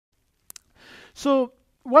So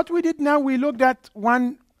what we did now, we looked at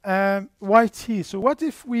one YT. So what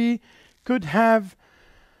if we could have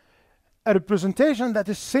a representation that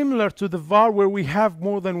is similar to the var, where we have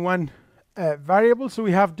more than one variable? So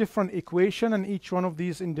we have different equation, and each one of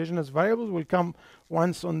these indigenous variables will come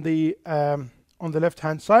once on the left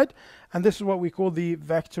hand side, and this is what we call the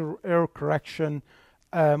vector error correction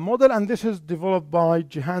model, and this is developed by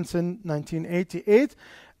Johansen 1988,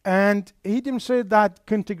 and he demonstrated that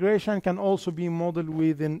integration can also be modeled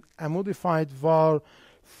within a modified var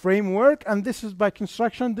framework, and this is by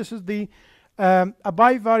construction. This is the a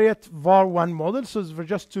bivariate var1 model. So for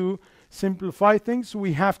just to simplify things,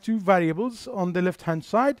 we have two variables on the left hand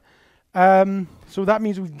side, so that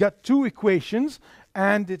means we've got two equations,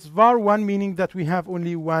 and it's var1, meaning that we have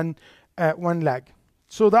only one leg.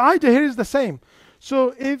 So the idea here is the same.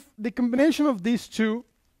 So if the combination of these two,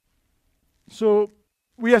 so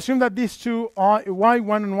we assume that these two are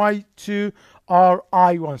y1 and y2 are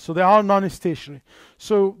I1, so they are non-stationary.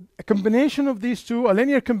 So a combination of these two, a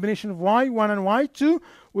linear combination of y1 and y2,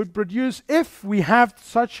 would produce, if we have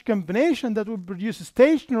such combination, that would produce a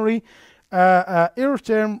stationary error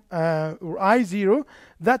term, or I0.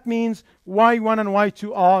 That means y1 and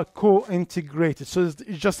y2 are co-integrated. So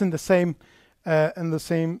it's just in the same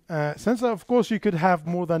sense. Of course, you could have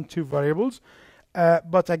more than two variables,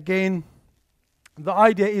 but again, the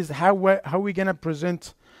idea is how we're gonna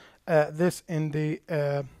present this in the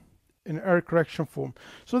in error correction form.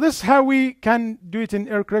 So this is how we can do it in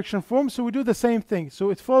error correction form. So we do the same thing. So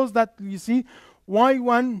it follows that you see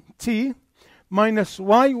y1t minus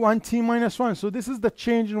y1t minus 1. So this is the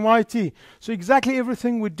change in yt. So exactly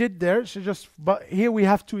everything we did there. So just, but here we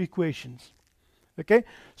have two equations. Okay,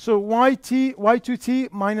 so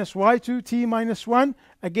y2t minus y2t minus 1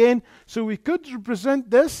 again. So we could represent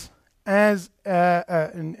this as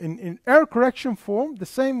in error correction form, the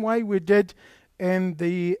same way we did in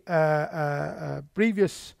the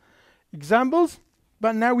previous examples,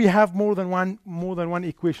 but now we have more than one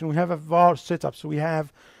equation. We have a var setup, so we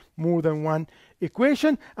have more than one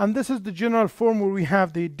equation, and this is the general form where we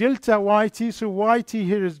have the delta yt. So yt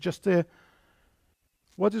here is just a,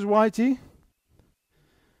 what is yt?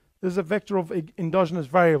 This is a vector of endogenous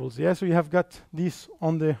variables. Yeah, so you have got these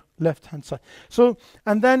on the left hand side. So,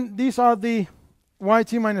 and then these are the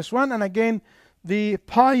yt minus 1, and again the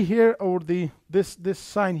pi here, or this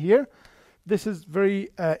sign here, this is very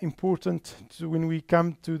important when we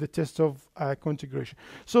come to the test of co-integration.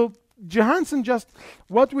 So Johansen, just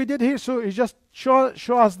what we did here, so it just show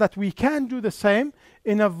us that we can do the same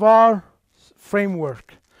in a var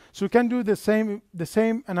framework. So we can do the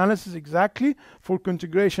same analysis exactly for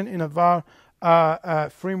co-integration in a var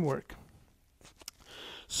framework.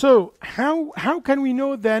 So how can we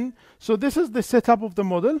know then? So this is the setup of the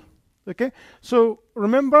model. Okay, so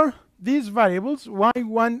remember these variables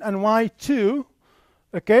y1 and y2.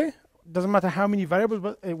 Okay, doesn't matter how many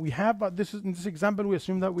variables we have, but this is, in this example, we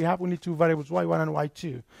assume that we have only two variables, y1 and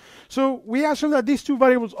y2. So we assume that these two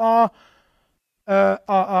variables are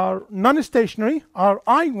non-stationary, are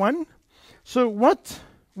I1. So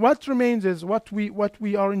what remains is, what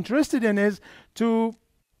we are interested in is to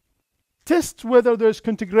test whether there's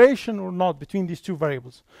co-integration or not between these two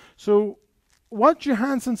variables. So what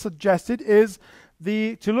Johansen suggested is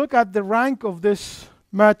to look at the rank of this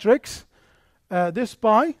matrix, this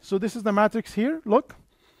pi. So this is the matrix here, look.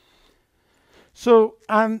 So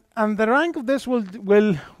and the rank of this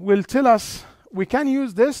will tell us, we can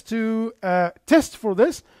use this to test for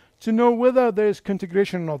this to know whether there is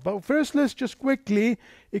co-integration or not. But first, let's just quickly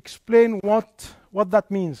explain what that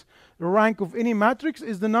means. The rank of any matrix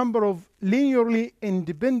is the number of linearly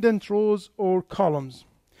independent rows or columns.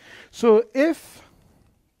 So if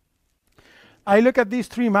I look at these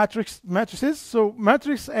three matrices, so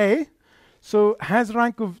matrix A, so has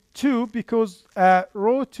rank of 2 because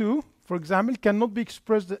row 2, for example, cannot be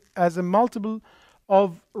expressed as a multiple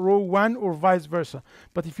of row 1 or vice versa.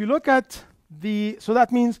 But if you look at so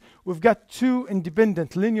that means we've got two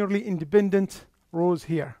linearly independent rows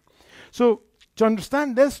here. So to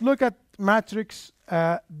understand this, look at matrix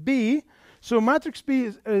B. So matrix B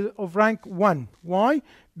is of rank 1. Why?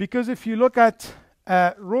 Because if you look at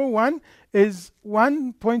row 1 is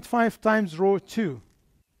 1.5 times row 2.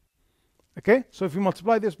 Okay, so if you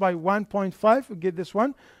multiply this by 1.5, we get this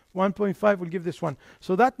one. 1.5 will give this one.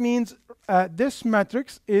 So that means this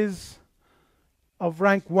matrix is of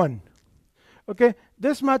rank 1. Okay,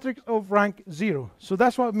 this matrix of rank 0. So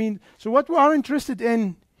that's what I mean. So what we are interested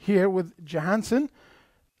in here with Johansen,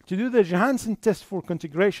 to do the Johansen test for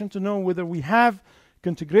co-integration, to know whether we have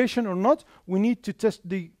co-integration or not, we need to test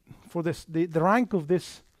the rank of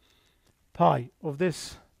this pi, of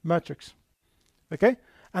this matrix. Okay,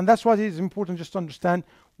 and that's what is important just to understand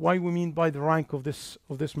why we mean by the rank of this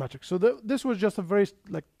matrix. So this was just a very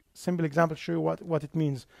simple example to show you what it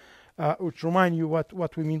means, or to remind you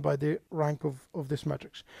what we mean by the rank of this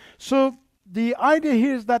matrix. So the idea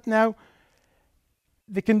here is that now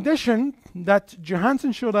the condition that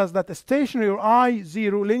Johansen showed us, that a stationary or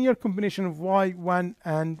I0 linear combination of y1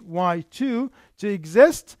 and y2 to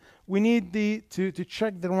exist, we need to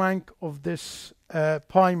check the rank of this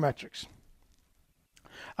pi matrix.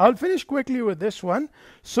 I'll finish quickly with this one.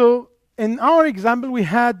 So in our example, we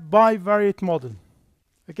had bivariate model.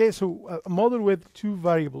 Okay, so a model with two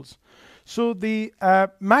variables. So the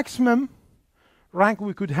maximum rank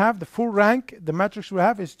we could have, the full rank the matrix we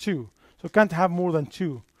have is 2. So can't have more than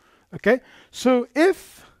 2. Okay, so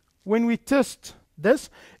if when we test this,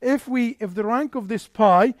 if the rank of this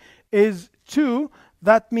pi is 2,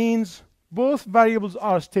 that means both variables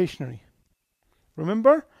are stationary.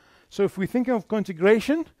 Remember? So if we think of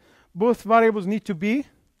conjugation, both variables need to be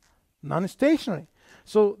non-stationary.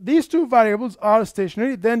 So these two variables are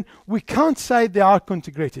stationary, then we can't say they are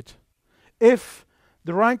conjugated. If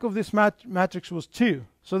the rank of this matrix was 2,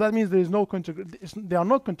 so that means there is no they are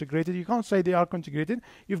not conjugated. You can't say they are conjugated.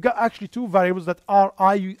 You've got actually two variables that are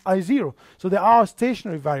I0. So they are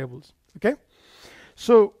stationary variables. Okay?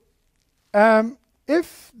 So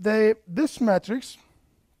if this matrix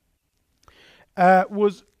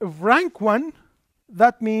was of rank 1,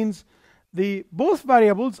 that means both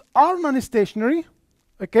variables are non-stationary,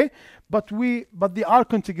 okay, but they are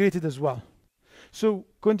conjugated as well. So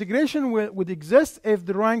conjugation would exist if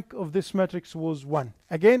the rank of this matrix was 1.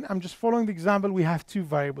 Again, I'm just following the example. We have two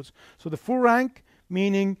variables. So the full rank,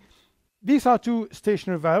 meaning these are two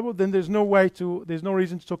stationary variables, then there's no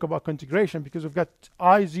reason to talk about conjugation, because we've got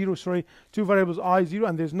two variables I0,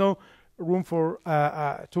 and there's no room for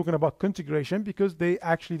talking about conjugation, because they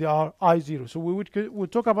are I0. So we'll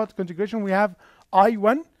talk about conjugation. We have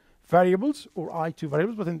I1 variables or I2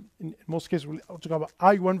 variables, but in most cases we'll talk about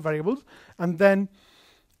I1 variables, and then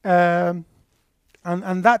and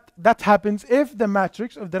that happens if the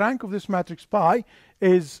rank of this matrix pi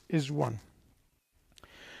is 1.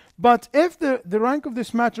 But if the rank of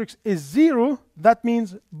this matrix is 0, that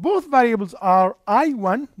means both variables are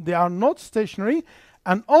I1, they are not stationary,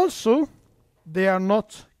 and also they are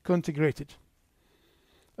not conjugated.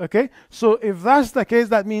 Okay, so if that's the case,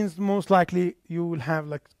 that means most likely you will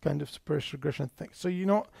have kind of spurious regression thing.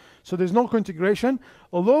 So so there's no conjugation,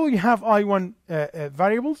 although you have I1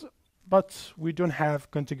 variables, but we don't have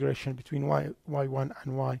conjugation between y1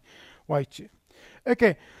 and y2.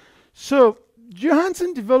 Okay, so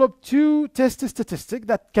Johansen developed two test statistics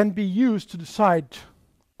that can be used to decide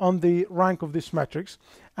on the rank of this matrix,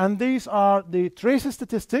 and these are the trace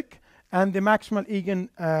statistic and the maximal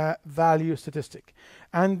eigenvalue statistic,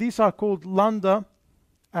 and these are called lambda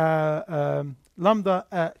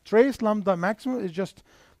trace. Lambda maximal is just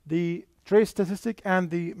the trace statistic, and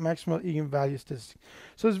the maximal eigenvalue statistic.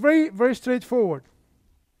 So it's very, very straightforward.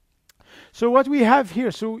 So what we have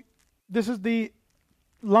here, so this is the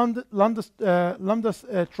lambda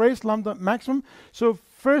trace, lambda maximum. So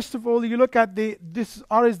first of all, you look at this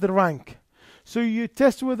R is the rank. So you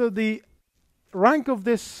test whether the rank of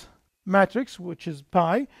this matrix, which is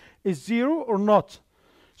pi, is 0 or not.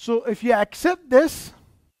 So if you accept this,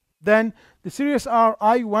 then the series are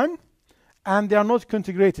I1, and they are not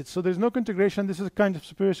conjugated. So there's no conjugation. This is a kind of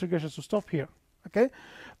spurious regression, so stop here. Okay?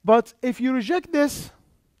 But if you reject this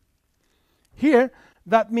here,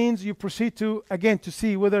 that means you proceed to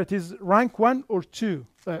see whether it is rank 1 or 2.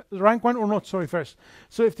 Rank 1 or not, sorry, first.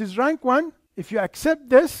 So if it is rank 1, if you accept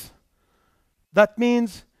this, that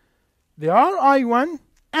means they are I1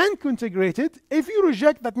 and conjugated. If you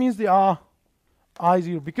reject, that means they are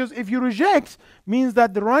I0, because if you reject, means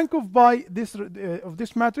that the rank of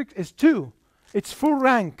this matrix is 2. It's full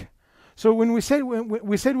rank. So when we said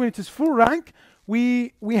when it is full rank,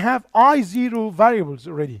 we have I0 variables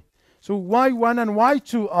already. So y1 and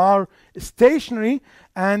y2 are stationary,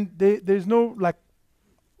 and there's no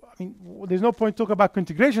there's no point to talk about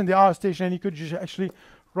conjugation. They are stationary, and you could just actually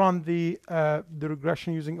run the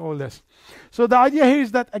regression using all this. So the idea here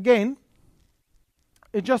is that, again,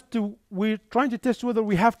 we're trying to test whether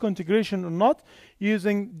we have conjugation or not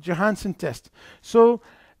using Johansen test. So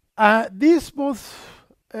these both,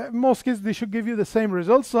 in most cases, they should give you the same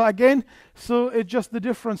results. So again, it's just the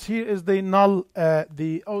difference here is the null,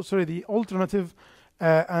 the alternative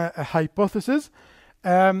hypothesis.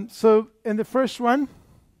 So in the first one,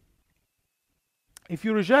 if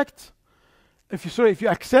you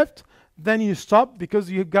accept, then you stop, because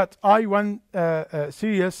you've got I1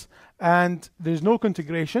 series and there's no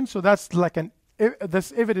conjugation. So that's like an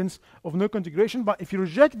this evidence of no configuration. But if you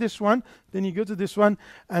reject this one, then you go to this one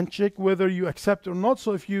and check whether you accept or not.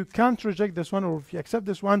 So if you can't reject this one, or if you accept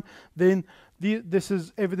this one, then this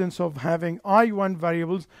is evidence of having I1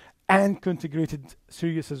 variables and conjugated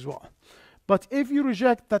series as well. But if you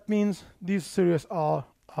reject, that means these series are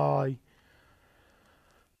I0.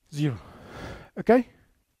 Okay?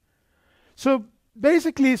 So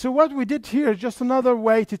basically, so what we did here is just another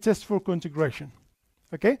way to test for configuration.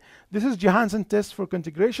 Okay, this is Johansen test for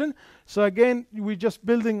configuration. So again, we're just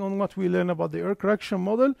building on what we learned about the error correction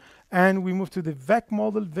model, and we move to the VEC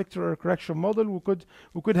model, vector error correction model.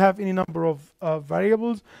 We could have any number of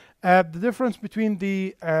variables. The difference between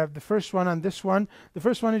the first one and this one, the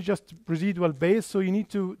first one is just residual based, so you need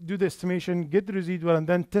to do the estimation, get the residual, and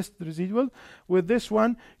then test the residual. With this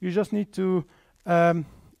one, you just need to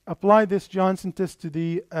apply this Johansen test to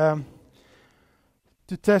the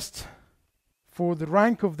to test for the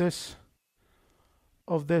rank of this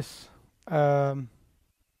coefficient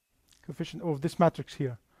of this matrix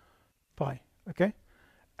here, pi. Okay,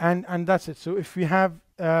 and that's it. So if we have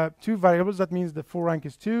two variables, that means the full rank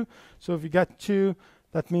is 2. So if you get 2,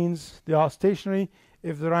 that means they are stationary.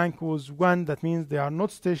 If the rank was 1, that means they are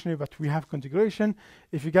not stationary, but we have configuration.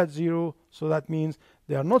 If you get 0, so that means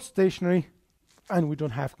they are not stationary, and we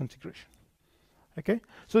don't have configuration. Okay,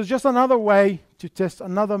 so it's just another way to test,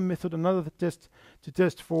 another method, another test to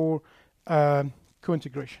test for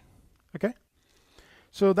co-integration. Okay,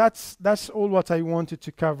 so that's all what I wanted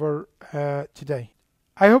to cover today.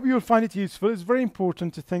 I hope you will find it useful. It's very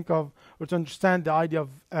important to think of or to understand the idea of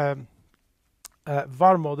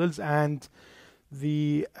VAR models and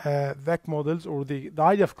the VEC models, or the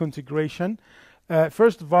idea of configuration.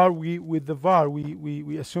 First, VAR, with the VAR,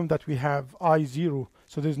 we assume that we have I0.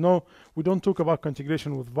 So there's no, we don't talk about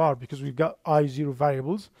configuration with VAR because we've got I0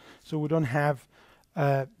 variables. So we don't have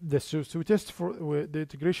this. So we test for the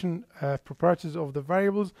integration properties of the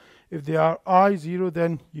variables. If they are I0,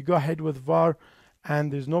 then you go ahead with VAR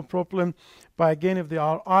and there's no problem. But again, if they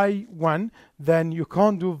are I1, then you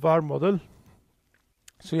can't do VAR model.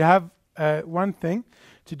 So you have one thing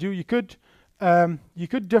to do. You could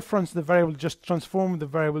difference the variable, just transform the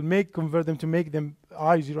variable, convert them to make them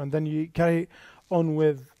I0, and then you carry on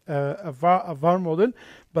with a VAR model.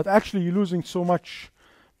 But actually you're losing so much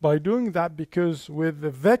by doing that, because with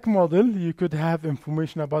the VEC model you could have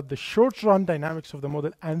information about the short run dynamics of the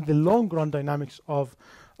model and the long run dynamics of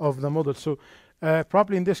the model. So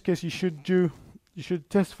probably in this case you should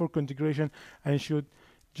test for configuration, and you should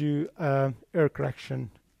do error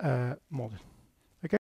correction model.